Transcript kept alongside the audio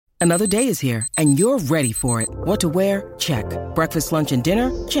Another day is here, and you're ready for it. What to wear? Check. Breakfast, lunch, and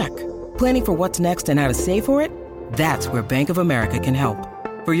dinner? Check. Planning for what's next and how to save for it? That's where Bank of America can help.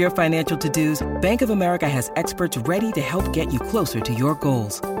 For your financial to-dos, Bank of America has experts ready to help get you closer to your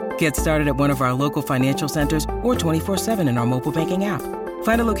goals. Get started at one of our local financial centers or 24/7 in our mobile banking app.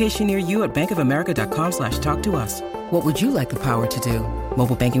 Find a location near you at bankofamerica.com/talktous. What would you like the power to do?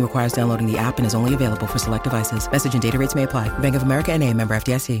 Mobile banking requires downloading the app and is only available for select devices. Message and data rates may apply. Bank of America NA, member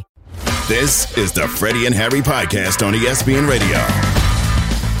FDIC. This is the Freddie and Harry podcast on ESPN Radio.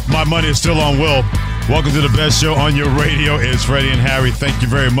 My money is still on Will. Welcome to the best show on your radio. It's Freddie and Harry. Thank you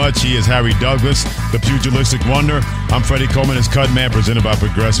very much. He is Harry Douglas, the pugilistic wonder. I'm Freddie Coleman, his cut man, presented by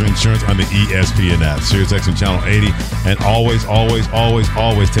Progressive Insurance on the ESPN app, Sirius XM Channel 80, and always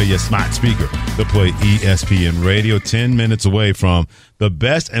tell your smart speaker to play ESPN Radio. 10 minutes away from the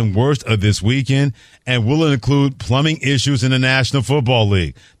best and worst of this weekend, and will include plumbing issues in the National Football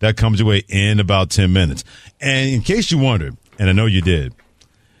League. That comes your way in about 10 minutes. And in case you wondered, and I know you did,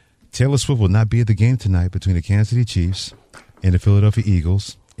 Taylor Swift will not be at the game tonight between the Kansas City Chiefs and the Philadelphia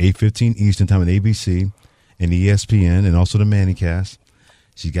Eagles, 8:15 Eastern Time on ABC and ESPN, and also the ManningCast.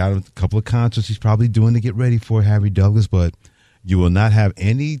 She's got a couple of concerts she's probably doing to get ready for Harry Douglas, but you will not have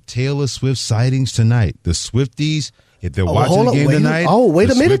any Taylor Swift sightings tonight. The Swifties, if they're watching the game tonight, wait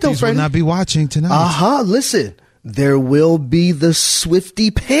a minute, though, Freddie, will not be watching tonight. Listen. There will be the Swiftie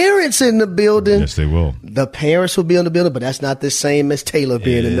parents in the building. Yes, they will. The parents will be in the building, but that's not the same as Taylor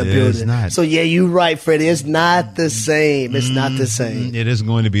being in the building. Not. So, yeah, you're right, Freddie. It's not the same. It's not the same. It isn't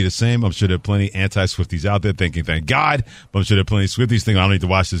going to be the same. I'm sure there are plenty anti-Swifties out there thinking, thank God. But I'm sure there are plenty of Swifties thinking, I don't need to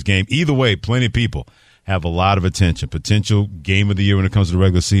watch this game. Either way, plenty of people have a lot of attention. Potential game of the year when it comes to the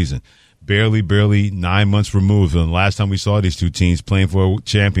regular season. Barely 9 months removed from the last time we saw these two teams playing for a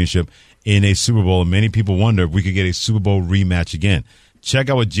championship in a Super Bowl, and many people wonder if we could get a Super Bowl rematch again. Check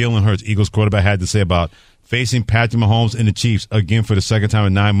out what Jalen Hurts, Eagles quarterback, had to say about facing Patrick Mahomes and the Chiefs again for the second time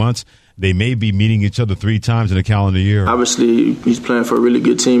in 9 months. They may be meeting each other 3 times in a calendar year. Obviously, he's playing for a really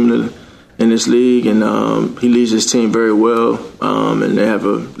good team in this league, and he leads his team very well. And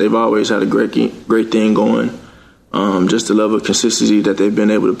they've always had a great thing going. Just the level of consistency that they've been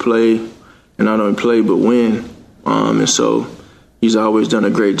able to play, and not only play but win. And so he's always done a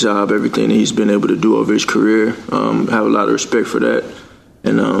great job, everything that he's been able to do over his career. Have a lot of respect for that.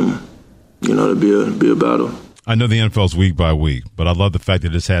 And, it'll be a battle. I know the NFL's week by week, but I love the fact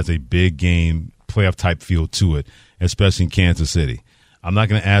that this has a big game, playoff-type feel to it, especially in Kansas City. I'm not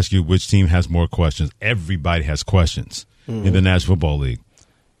going to ask you which team has more questions. Everybody has questions in the National Football League.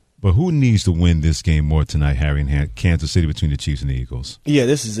 But who needs to win this game more tonight, Harry, in Kansas City between the Chiefs and the Eagles? Yeah,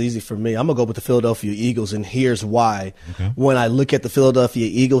 this is easy for me. I'm going to go with the Philadelphia Eagles, and here's why. Okay. When I look at the Philadelphia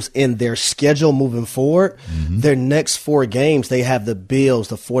Eagles and their schedule moving forward, their next 4 games, they have the Bills,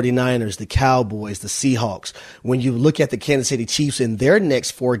 the 49ers, the Cowboys, the Seahawks. When you look at the Kansas City Chiefs in their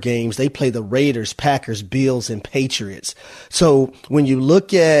next 4 games, they play the Raiders, Packers, Bills, and Patriots. So when you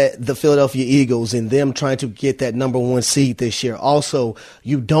look at the Philadelphia Eagles and them trying to get that number 1 seed this year, also,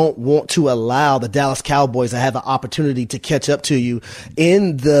 you don't want to allow the Dallas Cowboys to have an opportunity to catch up to you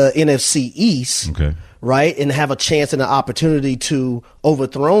in the NFC East, right, and have a chance and an opportunity to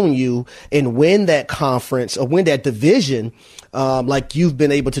overthrow you and win that conference or win that division like you've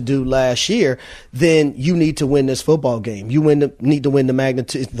been able to do last year. Then you need to win this football game. You need to win the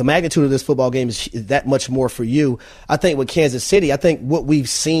magnitude. The magnitude of this football game is that much more for you. I think with Kansas City, I think what we've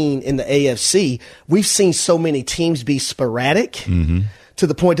seen in the AFC, we've seen so many teams be sporadic. To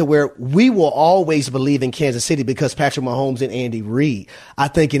the point to where we will always believe in Kansas City because Patrick Mahomes and Andy Reid. I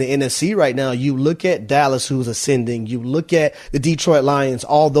think in the NFC right now, you look at Dallas, who's ascending. You look at the Detroit Lions,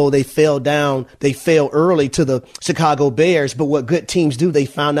 although they fell early to the Chicago Bears. But what good teams do, they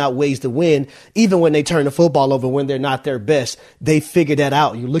found out ways to win. Even when they turn the football over, when they're not their best, they figured that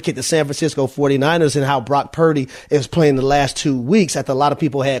out. You look at the San Francisco 49ers and how Brock Purdy is playing the last 2 weeks after a lot of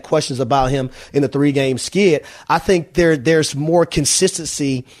people had questions about him in the 3-game skid. I think there's more consistency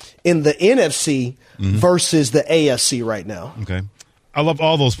in the NFC versus the AFC right now. Okay. I love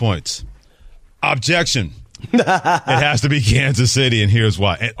all those points. Objection. It has to be Kansas City, and here's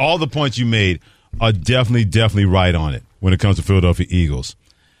why. And all the points you made are definitely right on it when it comes to Philadelphia Eagles.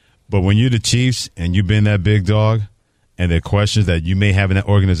 But when you're the Chiefs and you've been that big dog and there are questions that you may have in that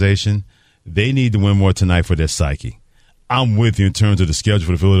organization, they need to win more tonight for their psyche. I'm with you in terms of the schedule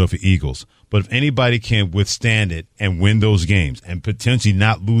for the Philadelphia Eagles. But if anybody can withstand it and win those games and potentially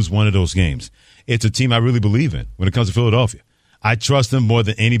not lose one of those games, it's a team I really believe in when it comes to Philadelphia. I trust them more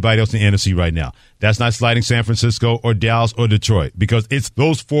than anybody else in the NFC right now. That's not sliding San Francisco or Dallas or Detroit because it's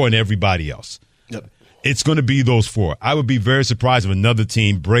those 4 and everybody else. Yep. It's going to be those four. I would be very surprised if another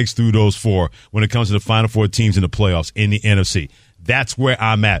team breaks through those four when it comes to the Final Four teams in the playoffs in the NFC. That's where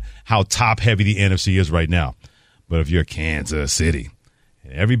I'm at, how top-heavy the NFC is right now. But if you're Kansas City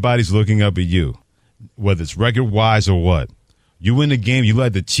and everybody's looking up at you, whether it's record-wise or what, you win the game, you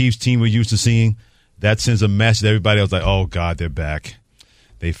like the Chiefs team we're used to seeing, that sends a message to everybody else like, oh, God, they're back.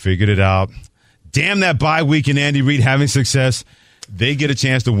 They figured it out. Damn that bye week and Andy Reid having success. They get a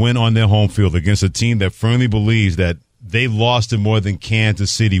chance to win on their home field against a team that firmly believes that they lost it more than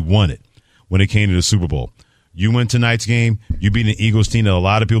Kansas City won it when it came to the Super Bowl. You win tonight's game. You beat an Eagles team that a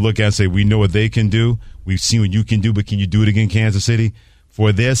lot of people look at and say, we know what they can do. We've seen what you can do, but can you do it again, Kansas City?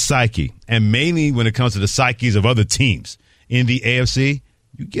 For their psyche, and mainly when it comes to the psyches of other teams in the AFC,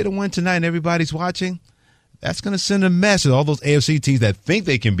 you get a win tonight and everybody's watching. That's going to send a message to all those AFC teams that think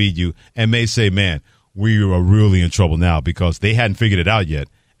they can beat you and may say, man, we are really in trouble now because they hadn't figured it out yet,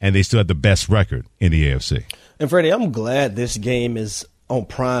 and they still have the best record in the AFC. And, Freddie, I'm glad this game is on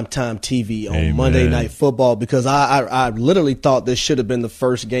primetime TV on Monday Night Football because I literally thought this should have been the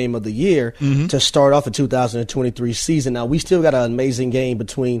first game of the year to start off the 2023 season. Now, we still got an amazing game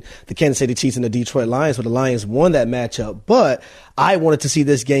between the Kansas City Chiefs and the Detroit Lions, where the Lions won that matchup. But I wanted to see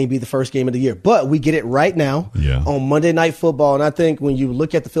this game be the first game of the year. But we get it right now on Monday Night Football. And I think when you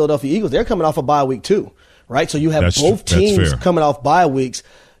look at the Philadelphia Eagles, they're coming off a bye week too, right? So you have both teams coming off bye weeks.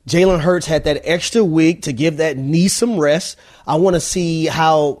 Jalen Hurts had that extra week to give that knee some rest. I want to see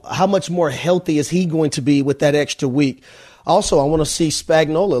how much more healthy is he going to be with that extra week. Also, I want to see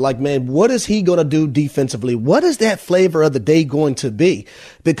Spagnuolo. Like, man, what is he going to do defensively? What is that flavor of the day going to be?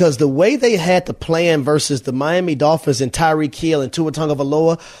 Because the way they had to plan versus the Miami Dolphins and Tyreek Hill and Tua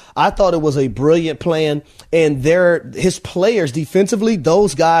Tagovailoa, I thought it was a brilliant plan. And his players defensively,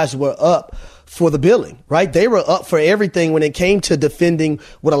 those guys were up for the billing, right? They were up for everything when it came to defending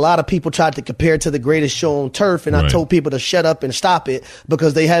what a lot of people tried to compare to the greatest show on turf. And I told people to shut up and stop it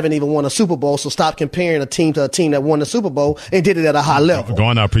because they haven't even won a Super Bowl. So stop comparing a team to a team that won the Super Bowl and did it at a high level. Go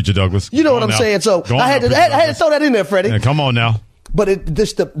on now, Preacher Douglas. You know what I'm saying? So I had to throw that in there, Freddie. Yeah, come on now. But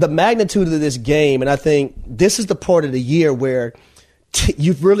the magnitude of this game, and I think this is the part of the year where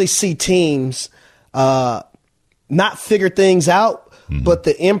you really see teams not figure things out, but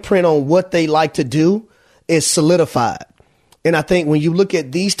the imprint on what they like to do is solidified. And I think when you look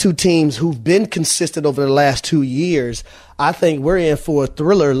at these two teams who've been consistent over the last 2 years, I think we're in for a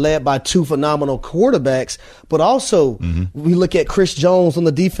thriller led by two phenomenal quarterbacks. But also, we look at Chris Jones on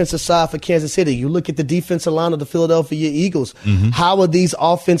the defensive side for Kansas City. You look at the defensive line of the Philadelphia Eagles. How are these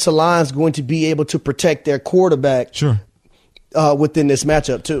offensive lines going to be able to protect their quarterback? Within this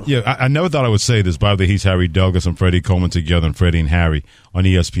matchup, too. Yeah, I never thought I would say this. By the way, he's Harry Douglas and Freddie Coleman together, and Freddie and Harry on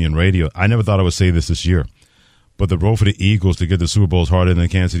ESPN Radio. I never thought I would say this year. But the road for the Eagles to get the Super Bowl is harder than the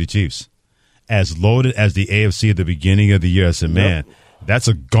Kansas City Chiefs. As loaded as the AFC at the beginning of the year, I said, man, that's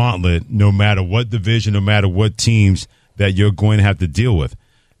a gauntlet no matter what division, no matter what teams that you're going to have to deal with.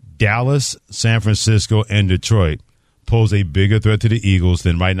 Dallas, San Francisco, and Detroit pose a bigger threat to the Eagles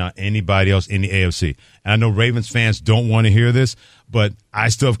than right now anybody else in the AFC. And I know Ravens fans don't want to hear this, but I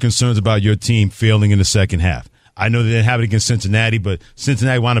still have concerns about your team failing in the second half. I know they didn't have it against Cincinnati, but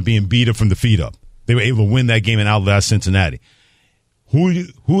Cincinnati wound up being beat up from the feet up. They were able to win that game and outlast Cincinnati.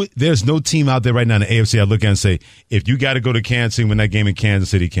 There's no team out there right now in the AFC I look at and say, if you got to go to Kansas City and win that game in Kansas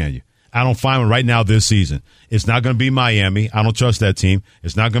City, can you? I don't find one right now this season. It's not going to be Miami. I don't trust that team.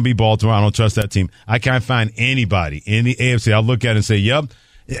 It's not going to be Baltimore. I don't trust that team. I can't find anybody in the AFC I'll look at and say, yep,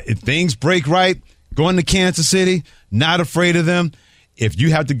 if things break right, going to Kansas City, not afraid of them. If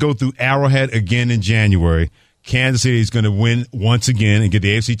you have to go through Arrowhead again in January, Kansas City is going to win once again and get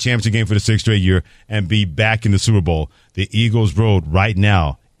the AFC Championship game for the 6th straight year and be back in the Super Bowl. The Eagles' road right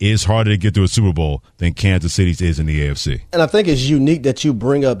now is harder to get to a Super Bowl than Kansas City's is in the AFC. And I think it's unique that you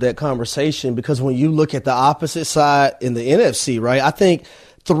bring up that conversation because when you look at the opposite side in the NFC, right, I think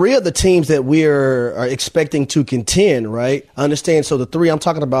three of the teams that we are expecting to contend, right, I understand. So the three we're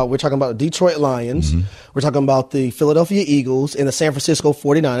talking about the Detroit Lions, we're talking about the Philadelphia Eagles, and the San Francisco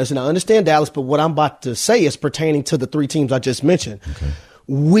 49ers. And I understand Dallas, but what I'm about to say is pertaining to the three teams I just mentioned. Okay.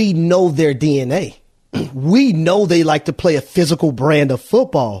 We know their DNA. We know they like to play a physical brand of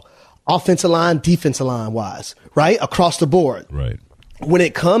football, offensive line, defensive line wise, right? Across the board. Right. When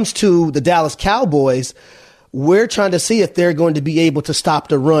it comes to the Dallas Cowboys, we're trying to see if they're going to be able to stop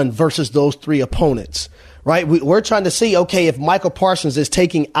the run versus those three opponents, right? We're trying to see, okay, if Michael Parsons is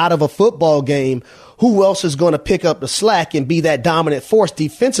taking out of a football game, who else is going to pick up the slack and be that dominant force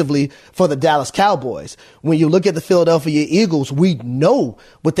defensively for the Dallas Cowboys? When you look at the Philadelphia Eagles, we know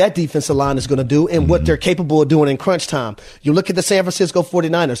what that defensive line is going to do and what they're capable of doing in crunch time. You look at the San Francisco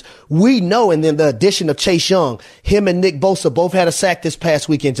 49ers, we know, and then the addition of Chase Young, him and Nick Bosa both had a sack this past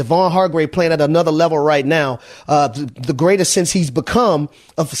weekend. Javon Hargrave playing at another level right now, the greatest since he's become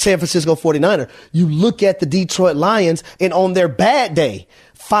a San Francisco 49er. You look at the Detroit Lions, and on their bad day,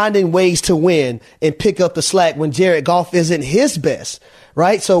 finding ways to win and pick up the slack when Jared Goff isn't his best,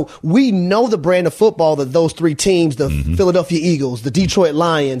 right? So we know the brand of football that those three teams, the Philadelphia Eagles, the Detroit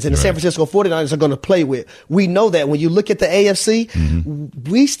Lions, and the San Francisco 49ers are going to play with. We know that. When you look at the AFC,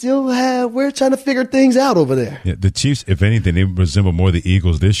 we're trying to figure things out over there. Yeah, the Chiefs, if anything, they resemble more the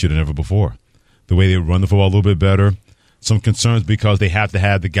Eagles this year than ever before. The way they run the football a little bit better. Some concerns because they have to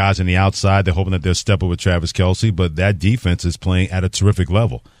have the guys on the outside. They're hoping that they'll step up with Travis Kelce, but that defense is playing at a terrific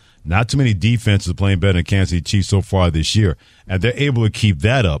level. Not too many defenses are playing better than Kansas City Chiefs so far this year, and they're able to keep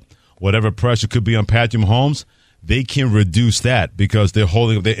that up. Whatever pressure could be on Patrick Mahomes, they can reduce that because they're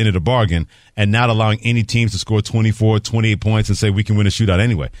holding up their end of the bargain and not allowing any teams to score 24, 28 points and say we can win a shootout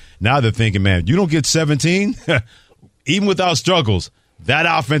anyway. Now they're thinking, man, you don't get 17, even without struggles, that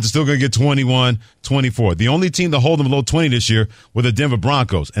offense is still going to get 21, 24. The only team to hold them below 20 this year were the Denver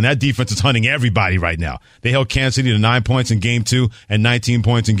Broncos, and that defense is hunting everybody right now. They held Kansas City to 9 points in Game 2 and 19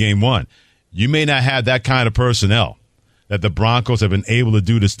 points in Game 1. You may not have that kind of personnel that the Broncos have been able to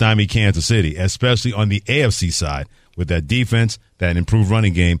do to stymie Kansas City, especially on the AFC side with that defense, that improved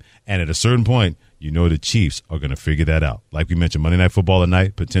running game, and at a certain point, you know the Chiefs are going to figure that out. Like we mentioned, Monday Night Football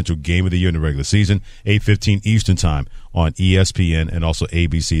tonight, potential game of the year in the regular season, 8:15 Eastern Time on ESPN and also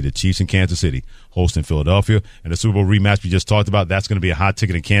ABC. The Chiefs in Kansas City hosting Philadelphia. And the Super Bowl rematch we just talked about, that's going to be a hot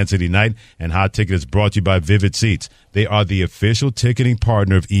ticket in Kansas City night. And Hot Ticket is brought to you by Vivid Seats. They are the official ticketing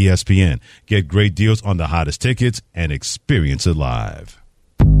partner of ESPN. Get great deals on the hottest tickets and experience it live.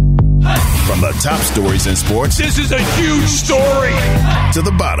 From the top stories in sports, this is a huge story, to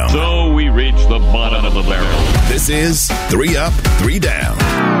the bottom. So we reach the bottom of the barrel. This is 3 Up, 3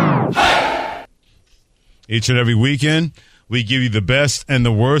 Down. Each and every weekend, we give you the best and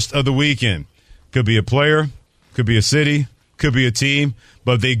the worst of the weekend. Could be a player, could be a city, could be a team,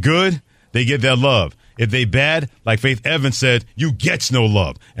 but if they good, they get that love. If they bad, like Faith Evans said, you gets no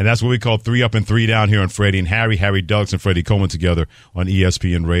love. And that's what we call 3 Up and 3 Down here on Freddie and Harry. Harry Douglas and Freddie Coleman together on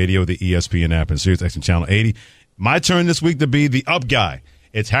ESPN Radio, the ESPN app, and SiriusXM Channel 80. My turn this week to be the up guy.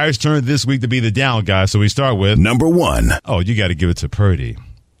 It's Harry's turn this week to be the down guy. So we start with number 1. Oh, you got to give it to Purdy,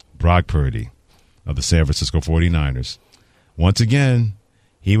 Brock Purdy of the San Francisco 49ers. Once again,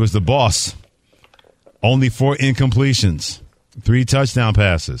 he was the boss. Only 4 incompletions, 3 touchdown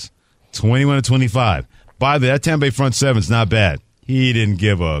passes. 21-25. By the way, that Tampa Bay front seven's not bad. He didn't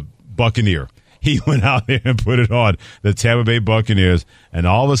give a Buccaneer. He went out there and put it on the Tampa Bay Buccaneers, and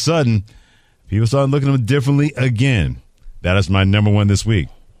all of a sudden, people started looking at him differently again. That is my number 1 this week.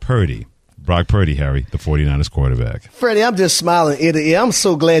 Purdy. Brock Purdy, Harry, the 49ers quarterback. Freddie, I'm just smiling ear to ear. I'm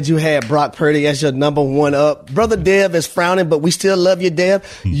so glad you had Brock Purdy as your number 1 up. Brother Dev is frowning, but we still love you, Dev.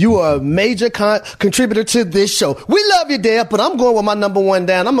 You are a major contributor to this show. We love you, Dev, but I'm going with my number 1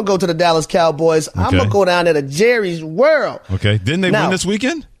 down. I'm going to go to the Dallas Cowboys. Okay. I'm going to go down there to Jerry's World. Okay. Didn't they win this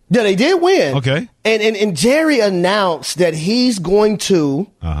weekend? Yeah, they did win. Okay. And Jerry announced that he's going to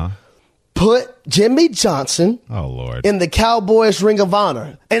put Jimmy Johnson in the Cowboys Ring of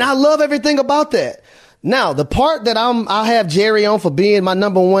Honor. And I love everything about that. Now, the part that I have Jerry on for being my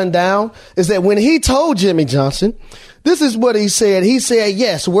number 1 down is that when he told Jimmy Johnson, this is what he said. He said,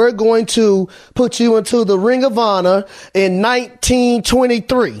 yes, we're going to put you into the Ring of Honor in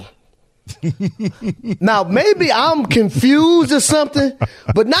 1923. Now, maybe I'm confused or something,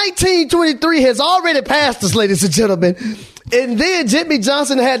 but 1923 has already passed us, ladies and gentlemen. And then Jimmy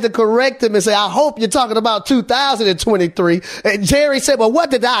Johnson had to correct him and say, I hope you're talking about 2023. And Jerry said, well, what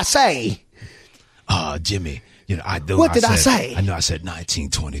did I say? Jimmy, what did I say? I know I said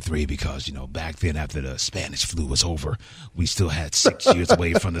 1923 because, back then after the Spanish flu was over, we still had 6 years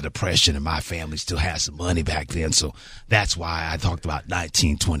away from the Depression, and my family still had some money back then. So that's why I talked about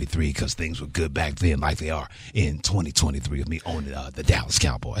 1923, because things were good back then like they are in 2023 with me owning the Dallas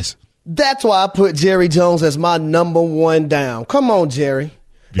Cowboys. That's why I put Jerry Jones as my number 1 down. Come on, Jerry.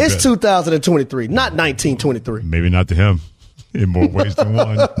 It's 2023, not 1923. Maybe not to him in more ways than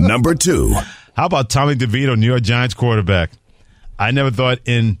one. Number 2. How about Tommy DeVito, New York Giants quarterback? I never thought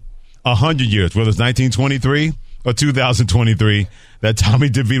in 100 years, whether it's 1923 or 2023, that Tommy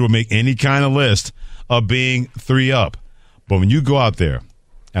DeVito would make any kind of list of being 3 up. But when you go out there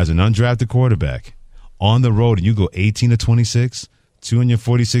as an undrafted quarterback on the road and you go 18-26,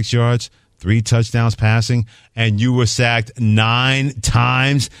 246 yards, 3 touchdowns passing, and you were sacked 9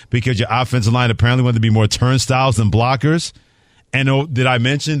 times because your offensive line apparently wanted to be more turnstiles than blockers. And did I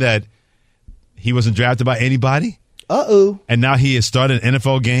mention that he wasn't drafted by anybody? Uh-oh. And now he has started an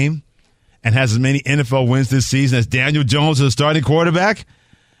NFL game and has as many NFL wins this season as Daniel Jones as a starting quarterback.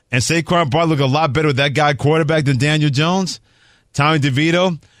 And Saquon Barkley look a lot better with that guy quarterback than Daniel Jones. Tommy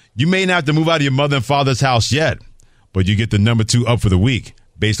DeVito, you may not have to move out of your mother and father's house yet, but you get the number 2 up for the week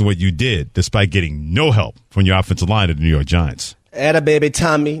based on what you did, despite getting no help from your offensive line of the New York Giants. Atta baby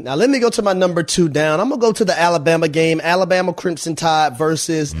Tommy. Now let me go to my number 2 down. I'm going to go to the Alabama game, Alabama Crimson Tide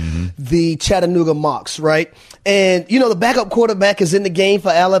versus the Chattanooga Mocs, right? And, the backup quarterback is in the game for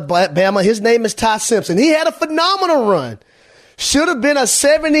Alabama. His name is Ty Simpson. He had a phenomenal run. Should have been a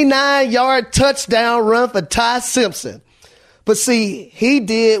 79-yard touchdown run for Ty Simpson. But see, he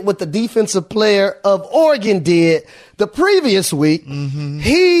did what the defensive player of Oregon did the previous week.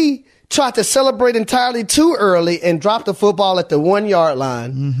 He tried to celebrate entirely too early and dropped the football at the 1-yard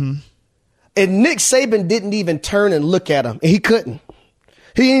line. And Nick Saban didn't even turn and look at him. And he couldn't.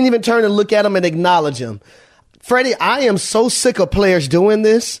 He didn't even turn and look at him and acknowledge him. Freddie, I am so sick of players doing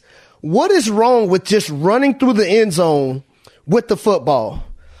this. What is wrong with just running through the end zone with the football?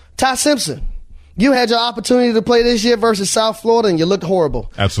 Ty Simpson, you had your opportunity to play this year versus South Florida, and you looked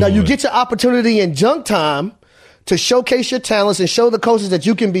horrible. Absolutely. Now, you get your opportunity in junk time to showcase your talents and show the coaches that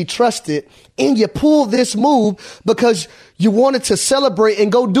you can be trusted, and you pull this move because you wanted to celebrate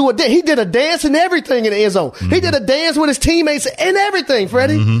and go do it. He did a dance and everything in the end zone. He did a dance with his teammates and everything,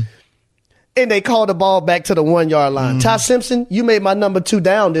 Freddie. And they called the ball back to the 1-yard line. Ty Simpson, you made my number 2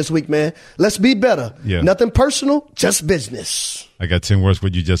 down this week, man. Let's be better. Yeah. Nothing personal, just business. I got 10 words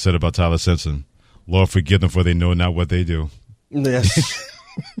what you just said about Tyler Simpson. Lord, forgive them for they know not what they do. Yes.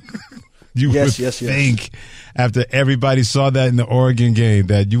 You would think after everybody saw that in the Oregon game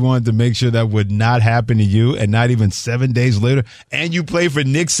that you wanted to make sure that would not happen to you, and not even 7 days later, and you play for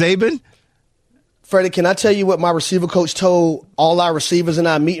Nick Saban? Freddie, can I tell you what my receiver coach told all our receivers in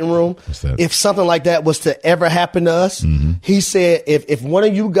our meeting room? What's that? If something like that was to ever happen to us, he said, if one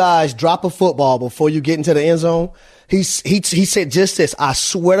of you guys drop a football before you get into the end zone, he said just this: I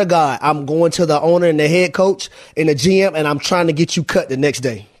swear to God, I'm going to the owner and the head coach and the GM, and I'm trying to get you cut the next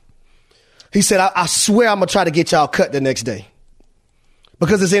day. He said, I swear I'm going to try to get y'all cut the next day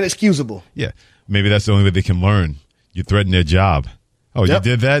because it's inexcusable. Yeah, maybe that's the only way they can learn. You threaten their job. Oh, Yep.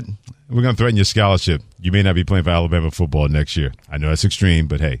 You did that? We're going to threaten your scholarship. You may not be playing for Alabama football next year. I know that's extreme,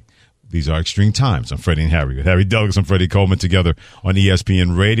 but hey, these are extreme times. I'm Freddie and Harry. With Harry Douglas and Freddie Coleman together on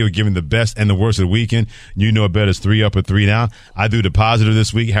ESPN Radio, giving the best and the worst of the weekend. You know it better as 3 up or 3 down. I do the positive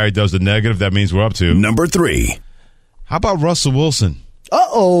this week. Harry does the negative. That means we're up to Number 3. How about Russell Wilson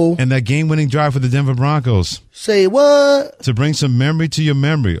Uh-oh. and that game-winning drive for the Denver Broncos? Say what? To bring some memory to your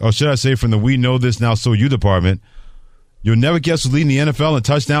memory, or should I say from the We Know This Now So You department, you'll never guess who's leading the NFL in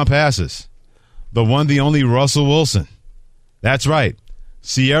touchdown passes. The one, the only Russell Wilson. That's right.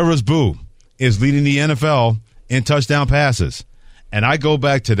 Sierra's Boo is leading the NFL in touchdown passes. And I go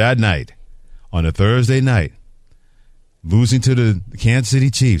back to that night, on a Thursday night, losing to the Kansas City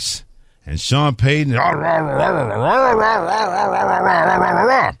Chiefs. And Sean Payton,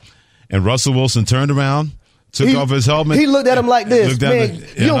 and Russell Wilson turned around, took off his helmet. He looked at him like this. Man,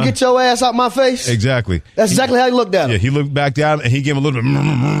 you don't get your ass out my face. Exactly. That's exactly how he looked at him. Yeah, he looked back down and he gave him a little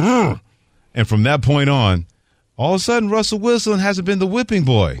bit. And from that point on, all of a sudden, Russell Wilson hasn't been the whipping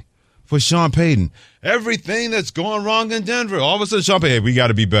boy for Sean Payton. Everything that's going wrong in Denver, all of a sudden, Sean Payton, hey, we got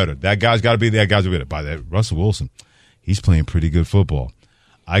to be better. That guy's got to be that guy's better. By that, Russell Wilson, he's playing pretty good football.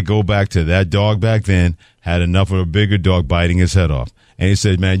 I go back to that dog back then, had enough of a bigger dog biting his head off. And he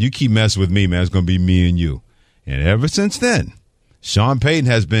said, man, you keep messing with me, man, it's going to be me and you. And ever since then, Sean Payton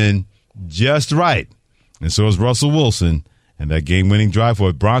has been just right. And so is Russell Wilson. And that game-winning drive for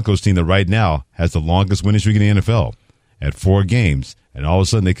a Broncos team that right now has the longest winning streak in the NFL at 4 games. And all of a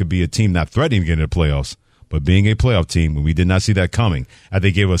sudden they could be a team not threatening to get into the playoffs, but being a playoff team when we did not see that coming. And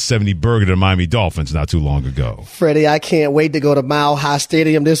they gave us 70 burger to the Miami Dolphins not too long ago. Freddie, I can't wait to go to Mile High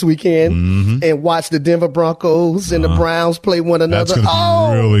Stadium this weekend and watch the Denver Broncos and the Browns play one another. That's going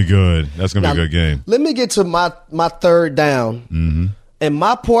to be really good. That's going to be a good game. Let me get to my third down. And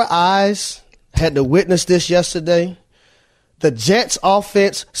my poor eyes had to witness this yesterday. The Jets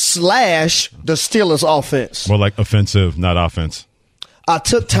offense / the Steelers offense. More like offensive, not offense. I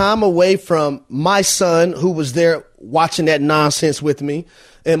took time away from my son who was there watching that nonsense with me.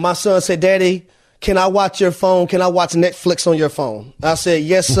 And my son said, Daddy, can I watch your phone? Can I watch Netflix on your phone? I said,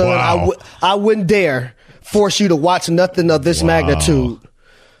 yes, son. Wow. I wouldn't dare force you to watch nothing of this magnitude.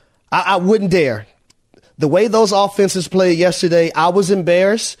 I wouldn't dare. The way those offenses played yesterday, I was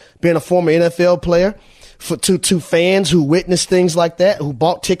embarrassed being a former NFL player to fans who witnessed things like that, who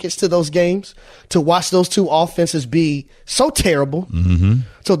bought tickets to those games, to watch those two offenses be so terrible. Mm-hmm.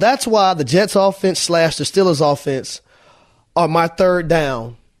 So that's why the Jets offense / the Steelers offense are my third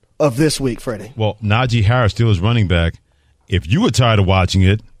down of this week, Freddie. Well, Najee Harris, Steelers running back, if you were tired of watching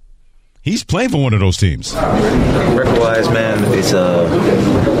it, he's playing for one of those teams. Record-wise, man, it's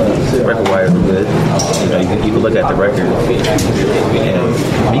record-wise good. You can look at the record, and you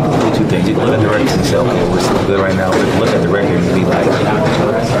can do two things. You can look at the record and say, okay, we're still good right now. But you look at the record and be like,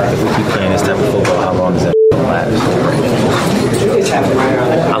 if we keep playing this type of football, how long does that last?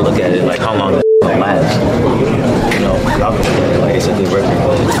 I look at it like, how long does it last? Y'all can play like it's a good record,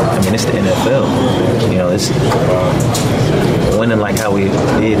 but I mean, it's the NFL. It's winning like how we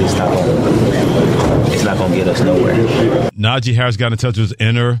did. It's not gonna get us nowhere. Najee Harris got in touch with his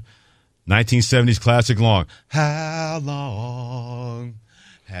inner 1970s classic long. How long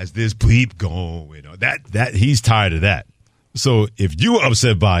has this bleep going? That he's tired of that. So if you were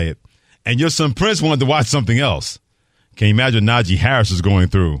upset by it, and your son Prince wanted to watch something else, can you imagine Najee Harris is going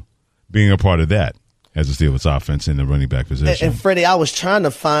through being a part of that as a Steelers offense in the running back position? And Freddie, I was trying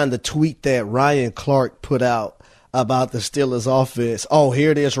to find the tweet that Ryan Clark put out about the Steelers offense. Oh,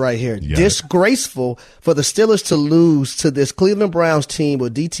 here it is right here. Disgraceful for the Steelers to lose to this Cleveland Browns team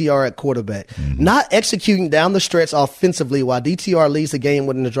with DTR at quarterback. Mm-hmm. Not executing down the stretch offensively while DTR leads the game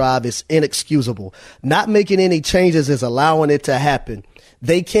winning the drive is inexcusable. Not making any changes is allowing it to happen.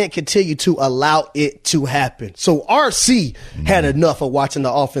 They can't continue to allow it to happen. So RC had enough of watching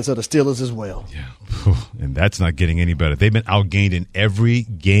the offense of the Steelers as well. Yeah. And that's not getting any better. They've been outgained in every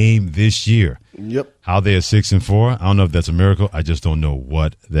game this year. Yep. How they are 6-4, I don't know if that's a miracle. I just don't know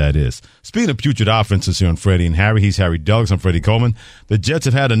what that is. Speaking of putrid offenses here on Freddie and Harry, he's Harry Douglas. I'm Freddie Coleman. The Jets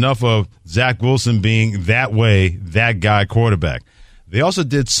have had enough of Zach Wilson being that way, that guy quarterback. They also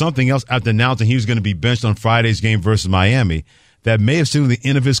did something else after announcing he was going to be benched on Friday's game versus Miami that may have sealed the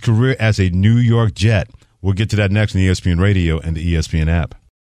end of his career as a New York Jet. We'll get to that next on ESPN Radio and the ESPN app.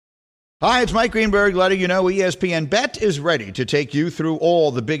 Hi, it's Mike Greenberg letting you know ESPN Bet is ready to take you through all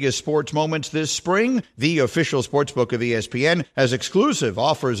the biggest sports moments this spring. The official sportsbook of ESPN has exclusive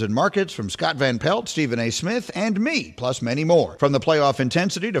offers and markets from Scott Van Pelt, Stephen A. Smith, and me, plus many more. From the playoff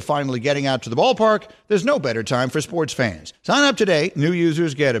intensity to finally getting out to the ballpark, there's no better time for sports fans. Sign up today. New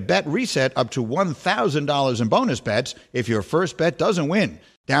users get a bet reset up to $1,000 in bonus bets if your first bet doesn't win.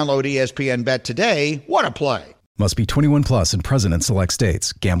 Download ESPN Bet today. What a play. Must be 21 plus and present in select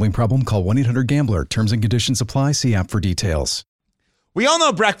states. Gambling problem? Call 1-800-GAMBLER. Terms and conditions apply. See app for details. We all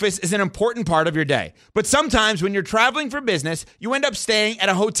know breakfast is an important part of your day. But sometimes when you're traveling for business, you end up staying at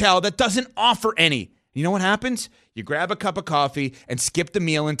a hotel that doesn't offer any. You know what happens? You grab a cup of coffee and skip the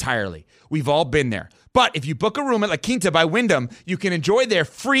meal entirely. We've all been there. But if you book a room at La Quinta by Wyndham, you can enjoy their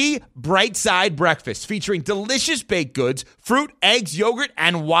free Bright Side breakfast featuring delicious baked goods, fruit, eggs, yogurt,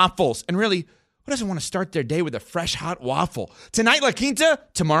 and waffles. And really, who doesn't want to start their day with a fresh, hot waffle? Tonight, La Quinta,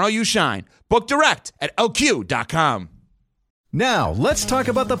 tomorrow you shine. Book direct at LQ.com. Now, let's talk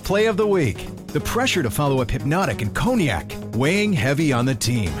about the play of the week. The pressure to follow up Hypnotic and Cognac, weighing heavy on the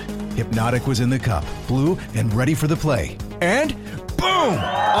team. Hypnotic was in the cup, blue, and ready for the play. And boom!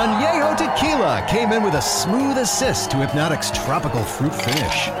 Añejo Tequila came in with a smooth assist to Hypnotic's tropical fruit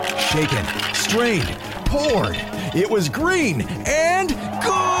finish. Shaken, strained, poured. It was green and good!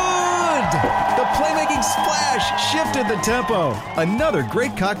 The playmaking splash shifted the tempo. Another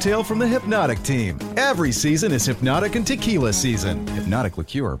great cocktail from the Hypnotic team. Every season is Hypnotic and Tequila season. Hypnotic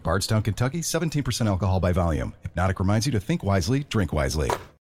Liqueur, Bardstown, Kentucky, 17% alcohol by volume. Hypnotic reminds you to think wisely, drink wisely.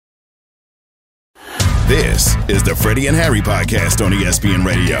 This is the Freddie and Harry podcast on ESPN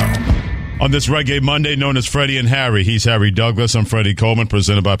Radio. On this Reggae Monday, known as Freddie and Harry, he's Harry Douglas. I'm Freddie Coleman,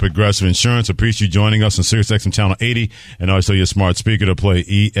 presented by Progressive Insurance. Appreciate you joining us on SiriusXM Channel 80 and also your smart speaker to play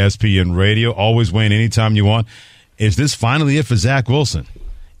ESPN Radio. Always weigh in anytime you want. Is this finally it for Zach Wilson?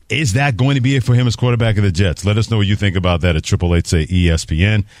 Is that going to be it for him as quarterback of the Jets? Let us know what you think about that at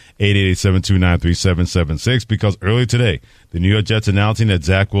 888-SAY-ESPN, 888-729-3776, because earlier today, the New York Jets announcing that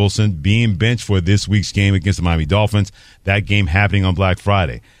Zach Wilson being benched for this week's game against the Miami Dolphins, that game happening on Black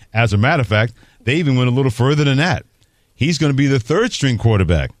Friday. As a matter of fact, they even went a little further than that. He's going to be the third-string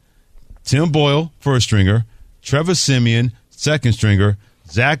quarterback. Tim Boyle, first stringer. Trevor Siemian, second stringer.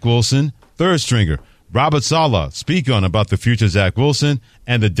 Zach Wilson, third stringer. Robert Saleh, speak on about the future of Zach Wilson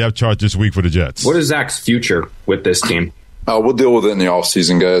and the depth chart this week for the Jets. What is Zach's future with this team? We'll deal with it in the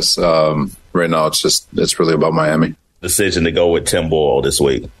offseason, guys. Right now, it's really about Miami. Decision to go with Tim Boyle this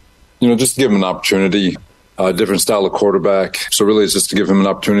week. Just to give him an opportunity. Different style of quarterback. So really it's just to give him an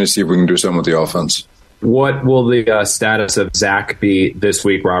opportunity to see if we can do something with the offense. What will the status of Zach be this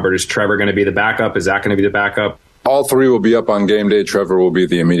week, Robert? Is Trevor going to be the backup? Is Zach going to be the backup? All three will be up on game day. Trevor will be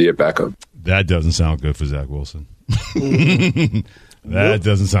the immediate backup. That doesn't sound good for Zach Wilson. That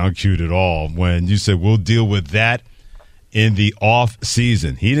doesn't sound cute at all. When you said we'll deal with that in the off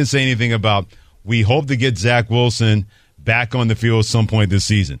season, he didn't say anything about we hope to get Zach Wilson back on the field at some point this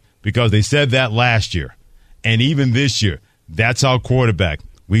season, because they said that last year. And even this year, that's our quarterback.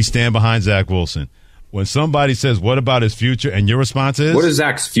 We stand behind Zach Wilson. When somebody says, what about his future? And your response is? What is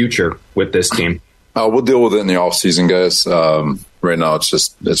Zach's future with this team? We'll deal with it in the offseason, guys. Right now,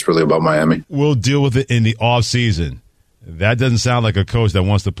 it's really about Miami. We'll deal with it in the offseason. That doesn't sound like a coach that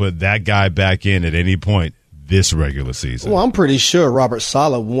wants to put that guy back in at any point this regular season. Well, I'm pretty sure Robert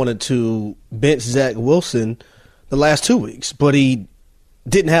Saleh wanted to bench Zach Wilson the last 2 weeks, but he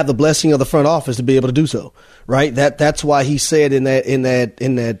didn't have the blessing of the front office to be able to do so, right? That's why he said in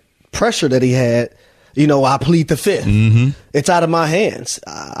that pressure that he had, I plead the fifth. Mm-hmm. It's out of my hands.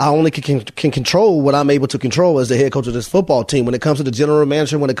 I only can control what I'm able to control as the head coach of this football team. When it comes to the general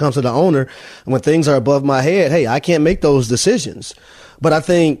manager, when it comes to the owner, when things are above my head, hey, I can't make those decisions. But I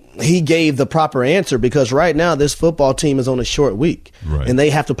think he gave the proper answer, because right now this football team is on a short week. Right. And they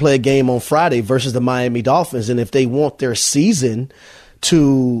have to play a game on Friday versus the Miami Dolphins. And if they want their season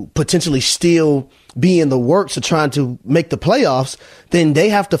to potentially still be in the works of trying to make the playoffs, then they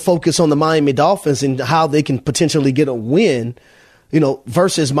have to focus on the Miami Dolphins and how they can potentially get a win,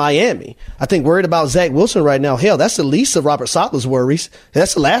 versus Miami. I think worried about Zach Wilson right now, hell, that's the least of Robert Saleh's worries.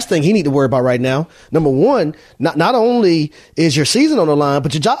 That's the last thing he need to worry about right now. Number one, not only is your season on the line,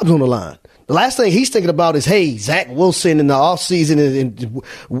 but your job's on the line. The last thing he's thinking about is, hey, Zach Wilson in the offseason, and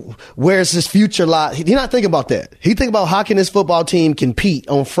where's his future lie? He's not thinking about that. He thinking about how can this football team compete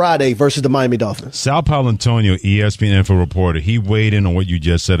on Friday versus the Miami Dolphins. Sal Paolantonio, ESPN info reporter, he weighed in on what you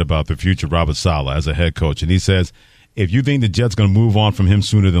just said about the future Robert Saleh as a head coach. And he says, if you think the Jets going to move on from him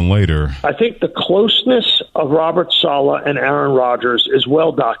sooner than later. I think the closeness of Robert Saleh and Aaron Rodgers is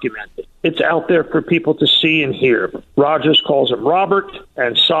well documented. It's out there for people to see and hear. Rodgers calls him Robert,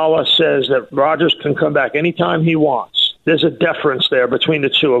 and Saleh says that Rodgers can come back anytime he wants. There's a deference there between the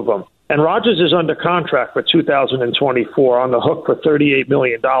two of them. And Rodgers is under contract for 2024, on the hook for $38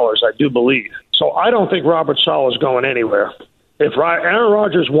 million, I do believe. So I don't think Robert Saleh is going anywhere. If Aaron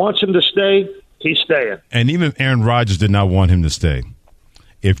Rodgers wants him to stay, he's staying. And even if Aaron Rodgers did not want him to stay,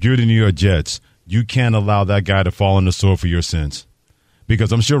 if you're the New York Jets, you can't allow that guy to fall on the sword for your sins.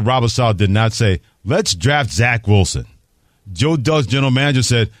 Because I'm sure Robert Saleh did not say, let's draft Zach Wilson. Joe Doug's general manager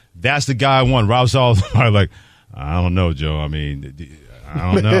said, that's the guy I want. Robert Saleh was probably like, I don't know, Joe. I mean,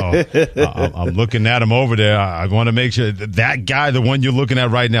 I don't know. I'm looking at him over there. I want to make sure that guy, the one you're looking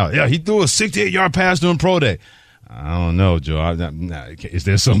at right now, yeah, he threw a 68-yard pass during pro day. I don't know, Joe. Is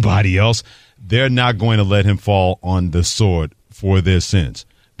there somebody else? They're not going to let him fall on the sword for their sins,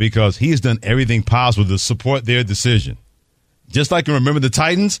 because he has done everything possible to support their decision. Just like you remember the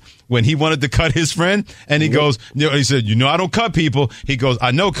Titans when he wanted to cut his friend, and he goes, he said, I don't cut people. He goes,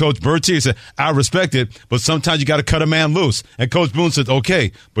 I know, Coach. Bertier said, I respect it, but sometimes you got to cut a man loose. And Coach Boone said,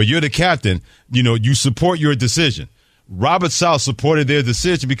 okay, but you're the captain. You support your decision. Robert Saleh supported their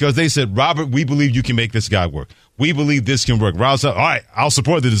decision because they said, Robert, we believe you can make this guy work. We believe this can work. Robert said, all right, I'll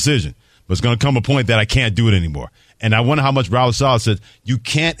support the decision, but it's going to come a point that I can't do it anymore. And I wonder how much Robert Saleh said, you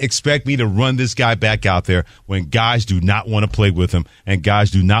can't expect me to run this guy back out there when guys do not want to play with him and guys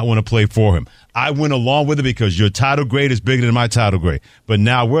do not want to play for him. I went along with it because your title grade is bigger than my title grade. But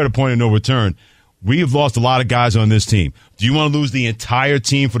now we're at a point of no return. We've lost a lot of guys on this team. Do you want to lose the entire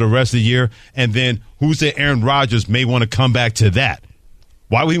team for the rest of the year? And then who's say Aaron Rodgers may want to come back to that?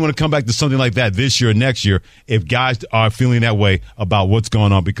 Why would he want to come back to something like that this year or next year if guys are feeling that way about what's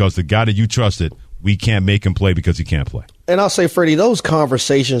going on because the guy that you trusted, we can't make him play because he can't play? And I'll say, Freddie, those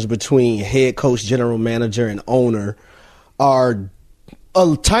conversations between head coach, general manager, and owner are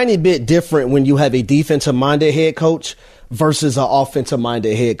a tiny bit different when you have a defensive-minded head coach versus an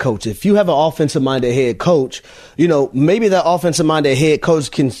offensive-minded head coach. If you have an offensive-minded head coach, maybe that offensive-minded head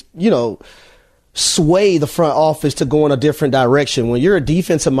coach can, sway the front office to go in a different direction. When you're a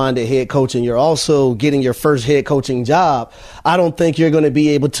defensive-minded head coach and you're also getting your first head coaching job, I don't think you're going to be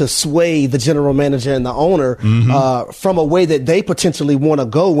able to sway the general manager and the owner from a way that they potentially want to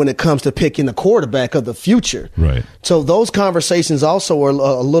go when it comes to picking the quarterback of the future. Right. So those conversations also are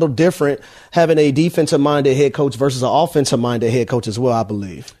a little different, having a defensive-minded head coach versus an offensive-minded head coach as well, I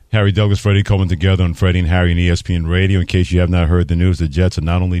believe. Harry Douglas, Freddie Coleman together on Freddie and Harry and ESPN Radio. In case you have not heard the news, the Jets are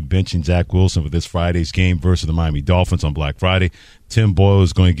not only benching Zach Wilson for this Friday's game versus the Miami Dolphins on Black Friday. Tim Boyle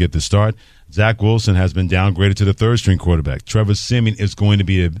is going to get the start. Zach Wilson has been downgraded to the third-string quarterback. Trevor Siemian is going to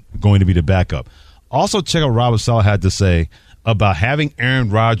be the backup. Also, check out what Robert Saleh had to say about having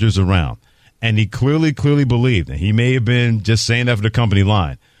Aaron Rodgers around. And he clearly believed, and he may have been just saying that for the company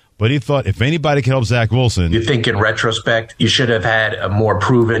line, but he thought if anybody could help Zach Wilson. You think in retrospect you should have had a more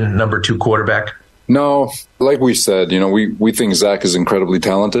proven number 2 quarterback? No, like we said, we think Zach is incredibly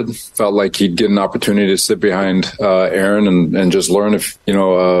talented. Felt like he'd get an opportunity to sit behind Aaron and just learn if,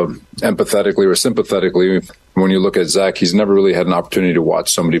 empathetically or sympathetically. When you look at Zach, he's never really had an opportunity to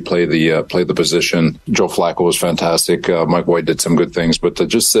watch somebody play the position. Joe Flacco was fantastic. Mike White did some good things, but to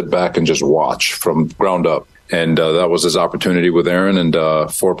just sit back and just watch from ground up. And that was his opportunity with Aaron.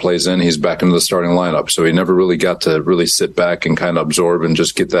 And 4 plays in, he's back into the starting lineup. So he never really got to really sit back and kind of absorb and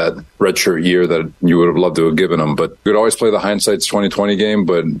just get that redshirt year that you would have loved to have given him. But we'd always play the hindsight's 2020 game.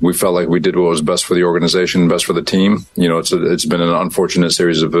 But we felt like we did what was best for the organization, best for the team. It's been an unfortunate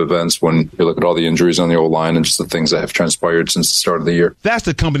series of events when you look at all the injuries on the O-line and just the things that have transpired since the start of the year. That's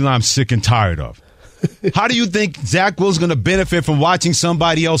the company line I'm sick and tired of. How do you think Zach Wilson's going to benefit from watching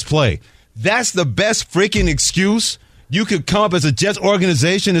somebody else play? That's the best freaking excuse you could come up as a Jets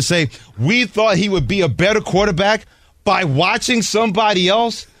organization and say, we thought he would be a better quarterback by watching somebody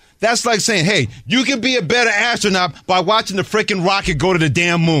else. That's like saying, hey, you can be a better astronaut by watching the freaking rocket go to the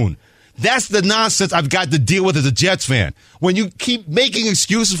damn moon. That's the nonsense I've got to deal with as a Jets fan. When you keep making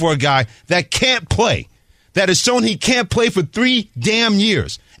excuses for a guy that can't play, that has shown he can't play for 3 damn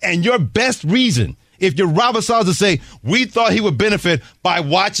years, and your best reason, if you're Robert Saleh, to say, we thought he would benefit by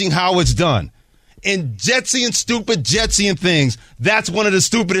watching how it's done. And Jetsian, stupid Jetsian things, that's one of the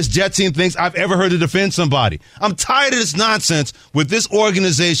stupidest Jetsian things I've ever heard to defend somebody. I'm tired of this nonsense with this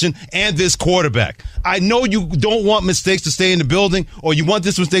organization and this quarterback. I know you don't want mistakes to stay in the building or you want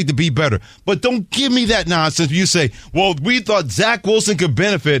this mistake to be better, but don't give me that nonsense where you say, well, we thought Zach Wilson could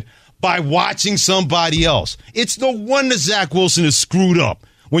benefit by watching somebody else. It's no wonder Zach Wilson is screwed up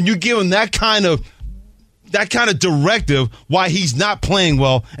when you give him that kind of directive why he's not playing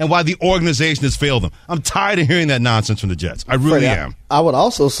well and why the organization has failed him. I'm tired of hearing that nonsense from the Jets. I really am. I would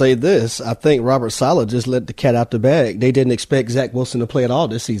also say this. I think Robert Saleh just let the cat out the bag. They didn't expect Zach Wilson to play at all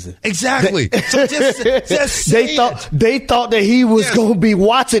this season. Exactly. So just they thought that he was going to be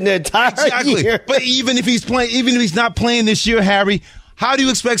watching the entire year. But even if he's not playing this year, Harry, how do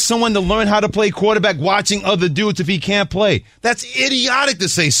you expect someone to learn how to play quarterback watching other dudes if he can't play? That's idiotic to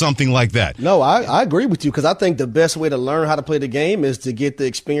say something like that. No, I agree with you because I think the best way to learn how to play the game is to get the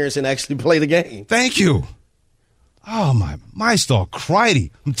experience and actually play the game. Thank you. Oh, my stall criedy.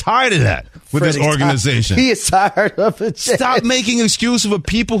 I'm tired of that with this organization. He is tired of it. Stop making excuses for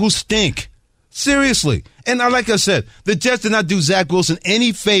people who stink. Seriously. And like I said, the Jets did not do Zach Wilson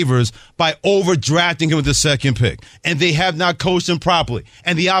any favors by overdrafting him with the second pick. And they have not coached him properly.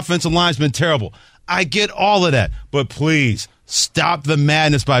 And the offensive line's been terrible. I get all of that. But please, stop the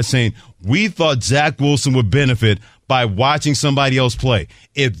madness by saying, we thought Zach Wilson would benefit by watching somebody else play.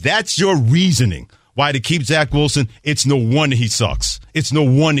 If that's your reasoning why to keep Zach Wilson, it's no wonder he sucks. It's no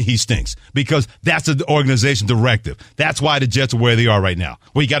wonder he stinks because that's the organization directive. That's why the Jets are where they are right now.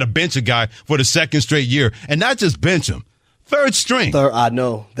 Well, you got to bench a guy for the second straight year and not just bench him. Third string. I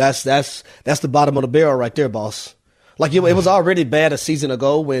know. That's the bottom of the barrel right there, boss. Like, it was already bad a season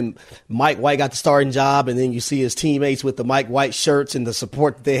ago when Mike White got the starting job, and then you see his teammates with the Mike White shirts and the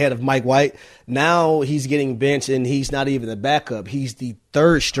support that they had of Mike White. Now he's getting benched, and he's not even the backup. He's the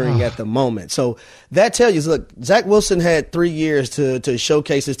third string at the moment. So that tells you, look, Zach Wilson had 3 years to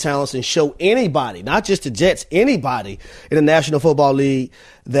showcase his talents and show anybody, not just the Jets, anybody in the National Football League,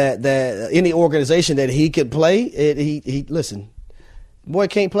 that any organization that he could play. Listen, boy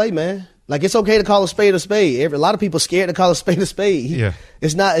can't play, man. Like, it's okay to call a spade a spade. A lot of people scared to call a spade a spade. Yeah.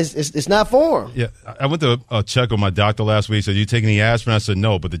 It's not for him. Yeah. I went to check with my doctor last week. He said, you taking any aspirin? I said,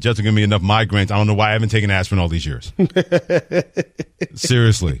 no, but the Jets are giving me enough migraines. I don't know why I haven't taken aspirin all these years.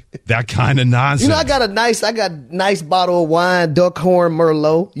 Seriously. That kind of nonsense. I got a nice bottle of wine, Duckhorn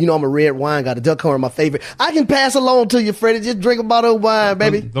Merlot. I'm a red wine guy. The Duckhorn, my favorite. I can pass along to you, Freddie. Just drink a bottle of wine,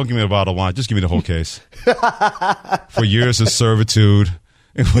 baby. Don't give me a bottle of wine. Just give me the whole case. For years of servitude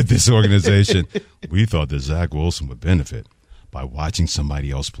with this organization, we thought that Zach Wilson would benefit by watching somebody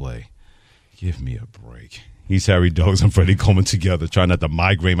else play. Give me a break. He's Harry Douglas and Freddie Coleman together, trying not to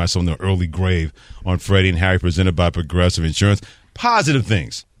migrate myself in the early grave on Freddie and Harry, presented by Progressive Insurance. Positive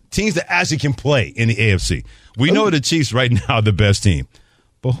things. Teams that actually can play in the AFC. We know the Chiefs right now are the best team.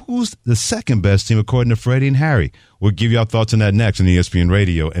 But who's the second best team according to Freddie and Harry? We'll give you our thoughts on that next on ESPN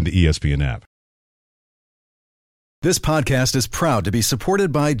Radio and the ESPN app. This podcast is proud to be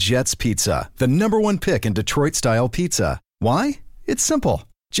supported by Jets Pizza, the #1 pick in Detroit-style pizza. Why? It's simple.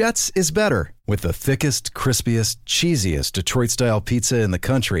 Jets is better. With the thickest, crispiest, cheesiest Detroit-style pizza in the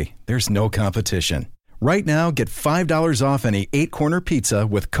country, there's no competition. Right now, get $5 off any 8-corner pizza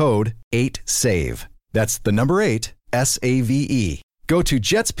with code 8SAVE. That's the number 8, S-A-V-E. Go to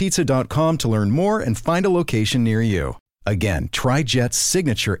jetspizza.com to learn more and find a location near you. Again, try Jet's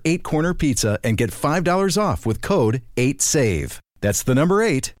signature 8-corner pizza and get $5 off with code 8SAVE. That's the number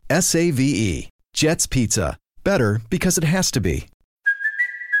 8, S-A-V-E. Jet's Pizza. Better because it has to be.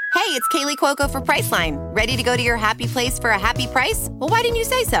 Hey, it's Kaylee Cuoco for Priceline. Ready to go to your happy place for a happy price? Well, why didn't you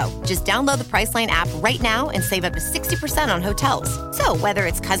say so? Just download the Priceline app right now and save up to 60% on hotels. So whether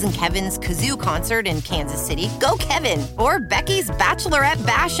it's Cousin Kevin's Kazoo Concert in Kansas City, go Kevin, or Becky's Bachelorette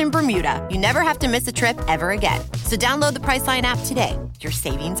Bash in Bermuda, you never have to miss a trip ever again. So download the Priceline app today. Your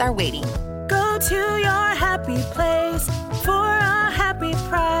savings are waiting. Go to your happy place for a happy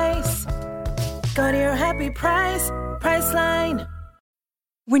price. Go to your happy price, Priceline.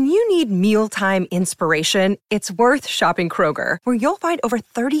 When you need mealtime inspiration, it's worth shopping Kroger, where you'll find over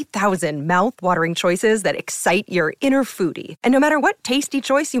 30,000 mouth-watering choices that excite your inner foodie. And no matter what tasty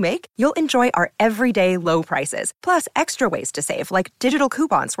choice you make, you'll enjoy our everyday low prices, plus extra ways to save, like digital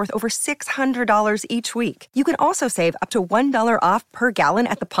coupons worth over $600 each week. You can also save up to $1 off per gallon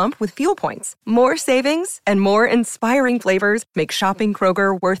at the pump with fuel points. More savings and more inspiring flavors make shopping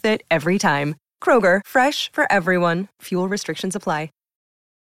Kroger worth it every time. Kroger, fresh for everyone. Fuel restrictions apply.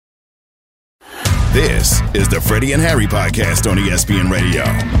 This is the Freddie and Harry podcast on ESPN Radio.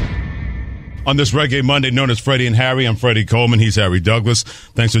 On this Reggae Monday known as Freddie and Harry, I'm Freddie Coleman. He's Harry Douglas.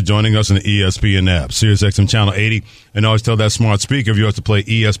 Thanks for joining us on the ESPN app, Sirius XM Channel 80. And always tell that smart speaker of yours to play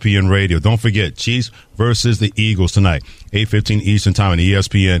ESPN Radio. Don't forget, Chiefs versus the Eagles tonight, 8:15 Eastern Time on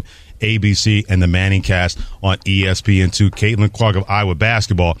ESPN, ABC, and the Manning Cast on ESPN2. Caitlin Clark of Iowa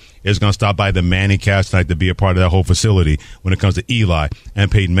basketball is going to stop by the Manning Cast tonight to be a part of that whole facility when it comes to Eli and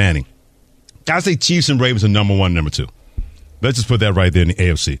Peyton Manning. I say Chiefs and Ravens are number one, number two. Let's just put that right there in the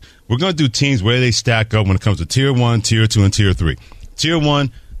AFC. We're going to do teams where they stack up when it comes to Tier 1, Tier 2, and Tier 3. Tier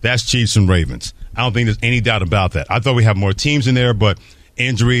 1, that's Chiefs and Ravens. I don't think there's any doubt about that. I thought we had more teams in there, but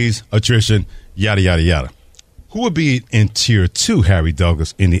injuries, attrition, yada, yada, yada. Who would be in Tier 2, Harry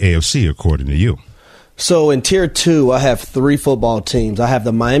Douglas, in the AFC, according to you? So in Tier 2, I have 3 football teams. I have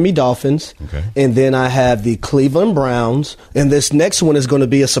the Miami Dolphins, and then I have the Cleveland Browns, and this next one is going to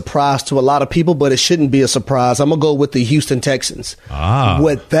be a surprise to a lot of people, but it shouldn't be a surprise. I'm going to go with the Houston Texans.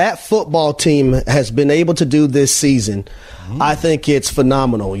 What that football team has been able to do this season, I think it's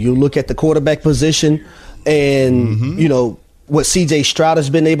phenomenal. You look at the quarterback position and, you know, what C.J. Stroud has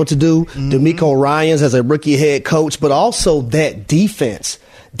been able to do, DeMeco Ryans as a rookie head coach, but also that defense.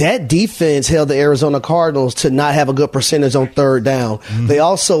 That defense held the Arizona Cardinals to not have a good percentage on third down. They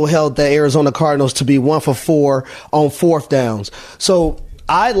also held the Arizona Cardinals to be 1 for 4 on fourth downs. So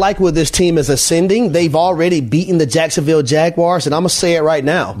I like where this team is ascending. They've already beaten the Jacksonville Jaguars, and I'm going to say it right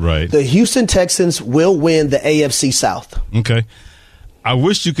now. The Houston Texans will win the AFC South. Okay. I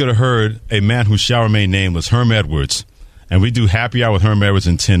wish you could have heard a man whose shall remain nameless, Herm Edwards, and we do Happy Hour with Herm Edwards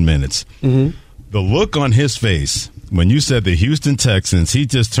in 10 minutes. The look on his face when you said the Houston Texans, he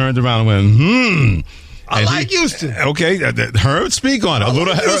just turned around and went, I like Houston. Okay, Herm, speak on it.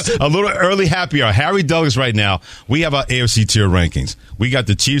 A little early Happy Hour. Harry Douglas right now, we have our AFC tier rankings. We got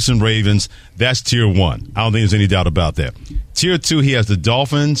the Chiefs and Ravens. That's Tier 1. I don't think there's any doubt about that. Tier 2, he has the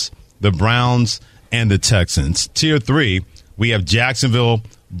Dolphins, the Browns, and the Texans. Tier 3, we have Jacksonville,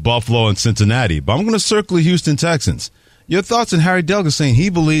 Buffalo, and Cincinnati. But I'm going to circle the Houston Texans. Your thoughts on Harry Douglas saying he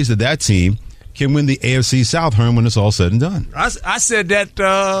believes that team can win the AFC South, Herm, when it's all said and done? I said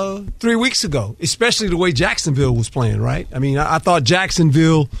that 3 weeks ago, especially the way Jacksonville was playing, right? I mean, I thought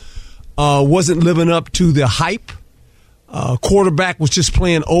Jacksonville wasn't living up to the hype. Quarterback was just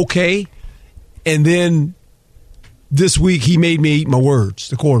playing okay. And then this week he made me eat my words,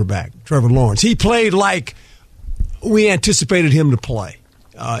 the quarterback, Trevor Lawrence. He played like we anticipated him to play.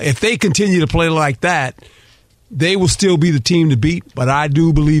 If they continue to play like that, they will still be the team to beat, but I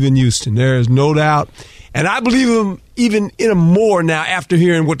do believe in Houston. There is no doubt. And I believe him even in more now after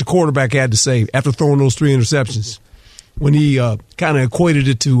hearing what the quarterback had to say after throwing those 3 interceptions. When he kind of equated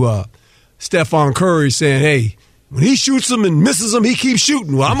it to Stephon Curry saying, hey, when he shoots them and misses them, he keeps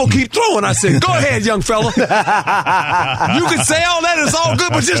shooting. Well, I'm going to keep throwing. I said, go ahead, young fella. You can say all that, it's all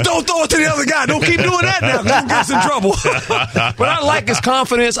good, but just don't throw it to the other guy. Don't keep doing that now because you'll get us in trouble. But I like his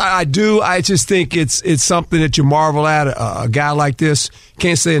confidence. I do. I just think it's something that you marvel at. A guy like this.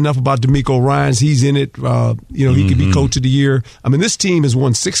 Can't say enough about DeMeco Ryans. He's in it. He could be coach of the year. I mean, this team has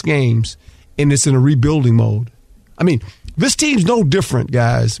won 6 games, and it's in a rebuilding mode. I mean, this team's no different,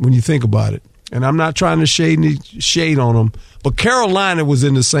 guys, when you think about it. and I'm not trying to shade on them, but Carolina was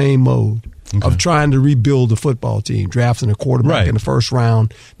in the same mode of trying to rebuild the football team, drafting a quarterback in the first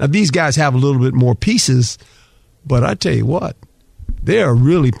round. Now, these guys have a little bit more pieces, but I tell you what, they are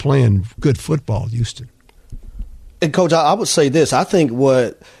really playing good football, Houston. And, Coach, I would say this. I think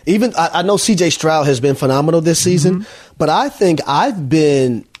I know C.J. Stroud has been phenomenal this season, but I think I've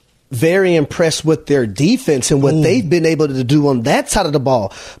been very impressed with their defense and what they've been able to do on that side of the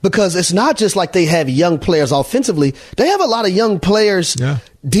ball, because it's not just like they have young players offensively. They have a lot of young players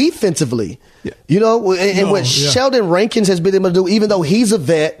defensively. Yeah. You know, and what Sheldon Rankins has been able to do, even though he's a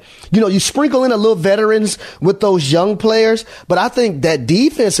vet, you know, you sprinkle in a little veterans with those young players, but I think that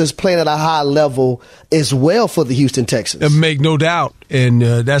defense is playing at a high level as well for the Houston Texans. Make no doubt. And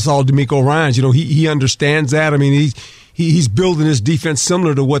that's all DeMeco Ryans. You know, he understands that. I mean, he's building his defense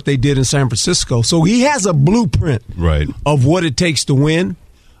similar to what they did in San Francisco. So he has a blueprint of what it takes to win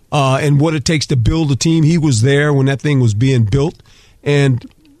and what it takes to build a team. He was there when that thing was being built. And,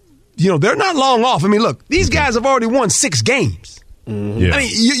 you know, they're not long off. I mean, look, these guys have already won 6 games. Yeah. I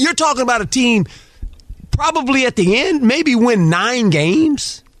mean, you're talking about a team probably at the end, maybe win 9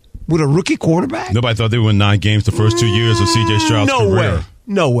 games with a rookie quarterback. Nobody thought they would win 9 games the first 2 years of C.J. Stroud's career.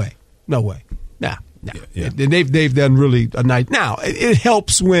 No way. Nah. Yeah. They've done really a nice. Now, it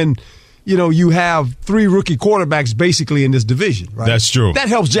helps when, you know, you have 3 rookie quarterbacks basically in this division, right? That's true. That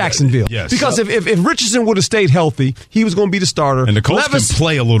helps Jacksonville. Yes. Because if Richardson would have stayed healthy, he was going to be the starter. And the Colts can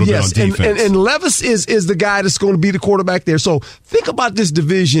play a little bit on defense. And Levis is the guy that's going to be the quarterback there. So think about this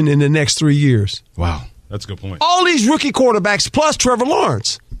division in the next 3 years. Wow. That's a good point. All these rookie quarterbacks plus Trevor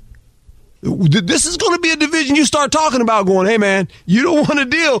Lawrence. This is going to be a division you start talking about going, hey, man, you don't want to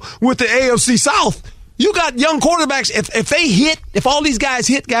deal with the AFC South. You got young quarterbacks. If they hit, if all these guys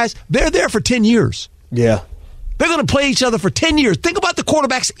hit, guys, they're there for 10 years. Yeah. They're going to play each other for 10 years. Think about the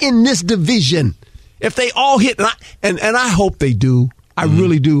quarterbacks in this division. If they all hit, and I hope they do. I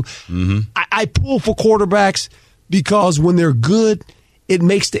really do. I pull for quarterbacks because when they're good, it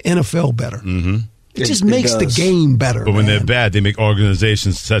makes the NFL better. It just makes the game better. But when they're bad, they make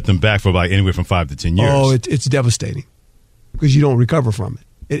organizations set them back for about anywhere from 5 to 10 years. Oh, it's devastating because you don't recover from it.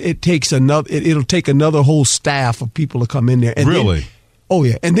 It takes another. It'll take another whole staff of people to come in there. And really?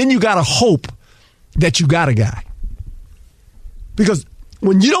 And then you got to hope that you got a guy, because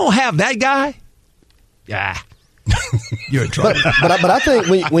when you don't have that guy, you're in trouble. But I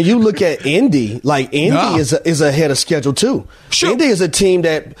think when you look at Indy, like Indy is ahead of schedule too. Sure. Indy is a team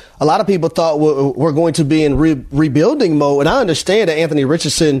that a lot of people thought were going to be in rebuilding mode, and I understand that Anthony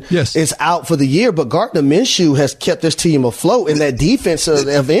Richardson is out for the year, but Gardner Minshew has kept this team afloat, and that defense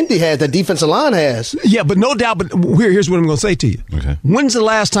of Indy that defensive line has. Yeah, but no doubt. But here's what I'm going to say to you. Okay. When's the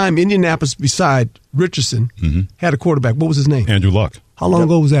last time Indianapolis, beside Richardson, had a quarterback? What was his name? Andrew Luck. How long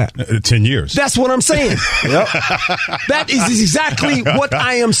ago was that? 10 years. That's what I'm saying. That is exactly what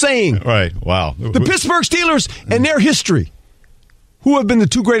I am saying. Right. Wow. The Pittsburgh Steelers and their history. Who have been the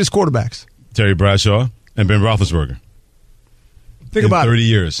 2 greatest quarterbacks? Terry Bradshaw and Ben Roethlisberger. Think about 30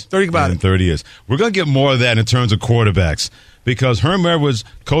 years. Think about it. 30 years. We're going to get more of that in terms of quarterbacks, because Herm Edwards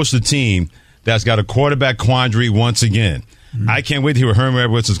coached a team that's got a quarterback quandary once again. I can't wait to hear what Herm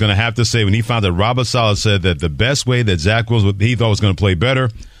Edwards is going to have to say when he found that Robert Saleh said that the best way that Zach Wilson he thought was going to play better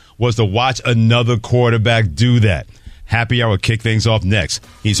was to watch another quarterback do that. Happy Hour will kick things off next.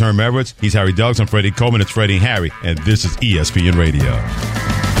 He's Herm Edwards. He's Harry Douglas. I'm Freddie Coleman. It's Freddie and Harry, and this is ESPN Radio.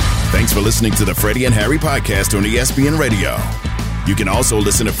 Thanks for listening to the Freddie and Harry podcast on ESPN Radio. You can also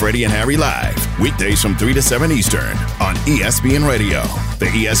listen to Freddie and Harry live weekdays from 3 to 7 Eastern on ESPN Radio, the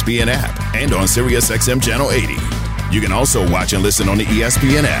ESPN app, and on SiriusXM Channel 80. You can also watch and listen on the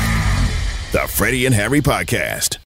ESPN app. The Freddie and Harry Podcast.